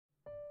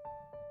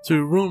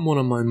To run one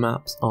of my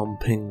maps on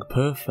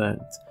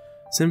PingPerfect,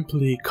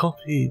 simply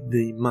copy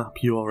the map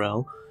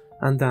URL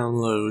and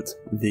download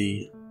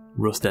the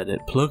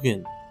RustEdit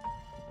plugin.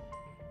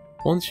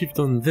 Once you've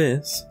done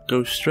this,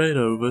 go straight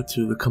over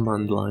to the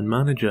command line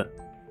manager.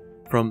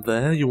 From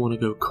there you want to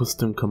go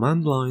custom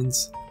command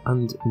lines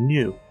and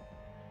new.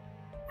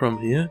 From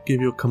here,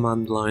 give your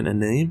command line a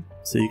name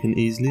so you can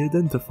easily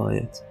identify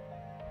it.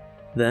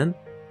 Then,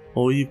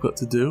 all you've got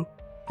to do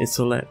is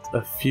select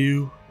a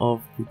few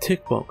of the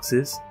tick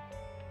boxes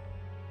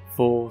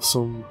for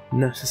some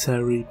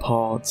necessary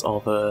parts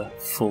of a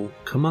full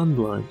command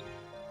line,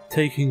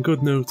 taking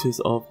good notice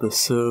of the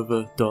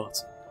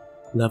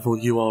server.level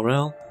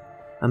URL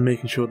and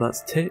making sure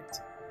that's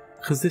ticked,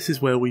 because this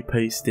is where we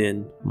paste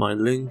in my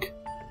link,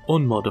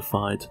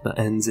 unmodified, that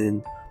ends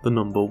in the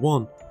number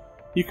 1.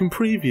 You can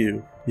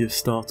preview your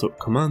startup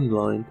command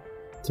line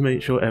to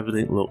make sure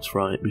everything looks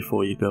right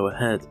before you go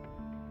ahead.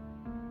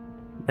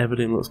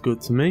 Everything looks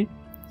good to me,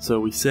 so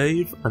we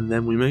save and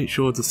then we make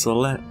sure to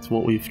select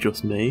what we've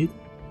just made.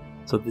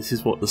 So this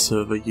is what the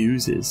server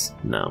uses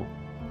now.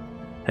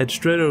 Head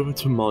straight over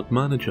to Mod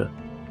Manager.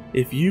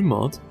 If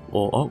UMod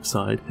or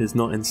Oxide is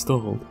not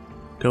installed,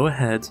 go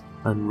ahead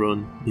and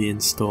run the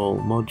install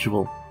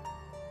module.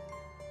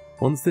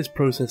 Once this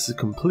process is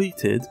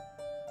completed,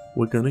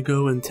 we're going to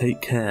go and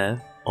take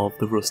care of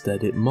the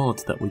RustEdit mod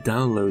that we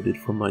downloaded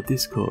from my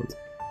Discord.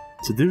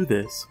 To do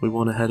this, we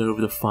want to head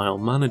over to File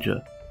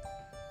Manager.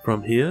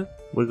 From here,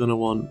 we're going to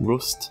want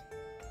Rust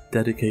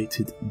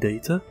Dedicated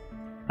Data,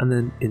 and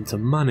then into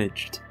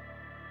Managed.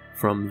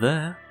 From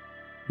there,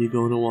 you're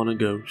going to want to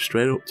go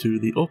straight up to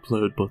the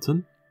Upload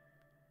button,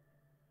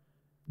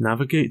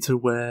 navigate to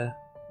where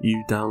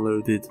you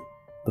downloaded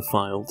the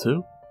file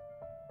to,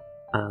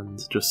 and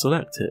just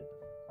select it.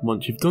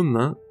 Once you've done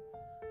that,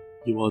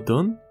 you are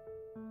done,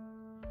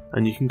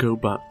 and you can go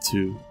back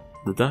to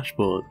the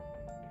dashboard.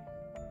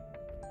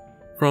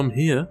 From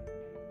here,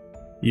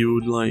 you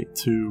would like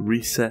to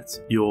reset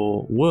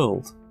your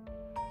world,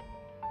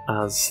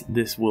 as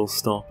this will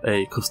stop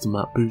a custom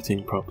map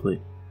booting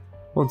properly.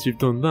 Once you've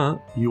done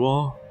that, you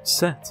are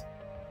set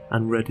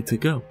and ready to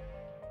go.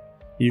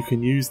 You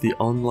can use the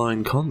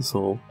online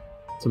console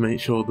to make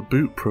sure the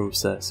boot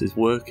process is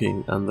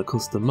working and the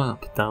custom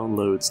map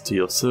downloads to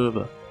your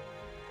server.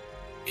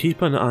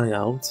 Keep an eye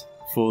out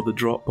for the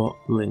Dropbox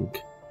link.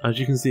 As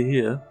you can see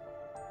here,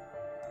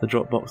 the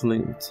Dropbox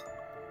link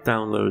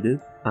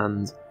downloaded,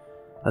 and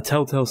a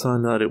telltale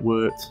sign that it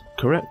worked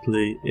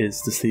correctly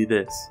is to see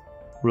this: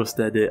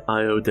 RustEdit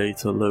IO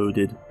data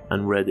loaded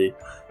and ready.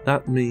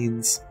 That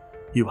means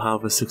you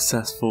have a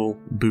successful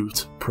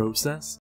boot process.